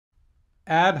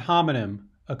Ad hominem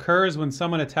occurs when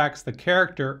someone attacks the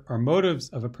character or motives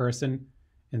of a person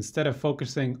instead of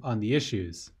focusing on the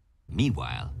issues.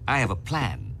 Meanwhile, I have a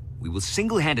plan. We will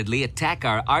single-handedly attack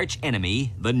our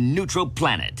arch-enemy, the neutral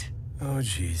planet. Oh,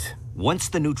 jeez. Once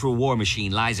the neutral war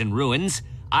machine lies in ruins,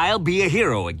 I'll be a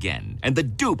hero again, and the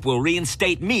dupe will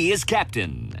reinstate me as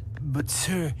captain. But,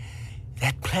 sir,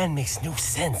 that plan makes no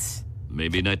sense.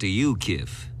 Maybe not to you,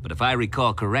 Kif, but if I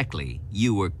recall correctly,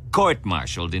 you were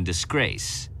court-martialed in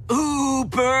disgrace. Ooh,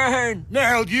 burn!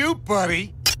 Nailed you,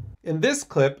 buddy! In this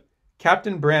clip,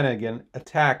 Captain Brannigan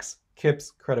attacks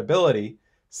Kip's credibility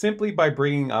simply by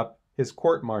bringing up his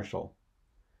court-martial.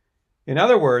 In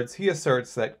other words, he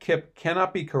asserts that Kip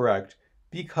cannot be correct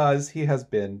because he has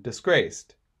been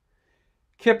disgraced.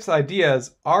 Kip's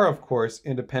ideas are, of course,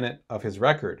 independent of his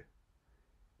record.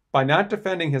 By not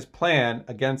defending his plan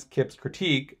against Kip's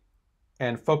critique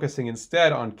and focusing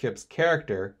instead on Kip's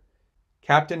character,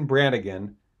 Captain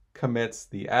Brannigan commits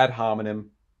the ad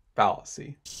hominem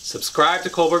fallacy. Subscribe to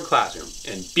Colburn Classroom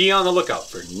and be on the lookout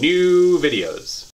for new videos.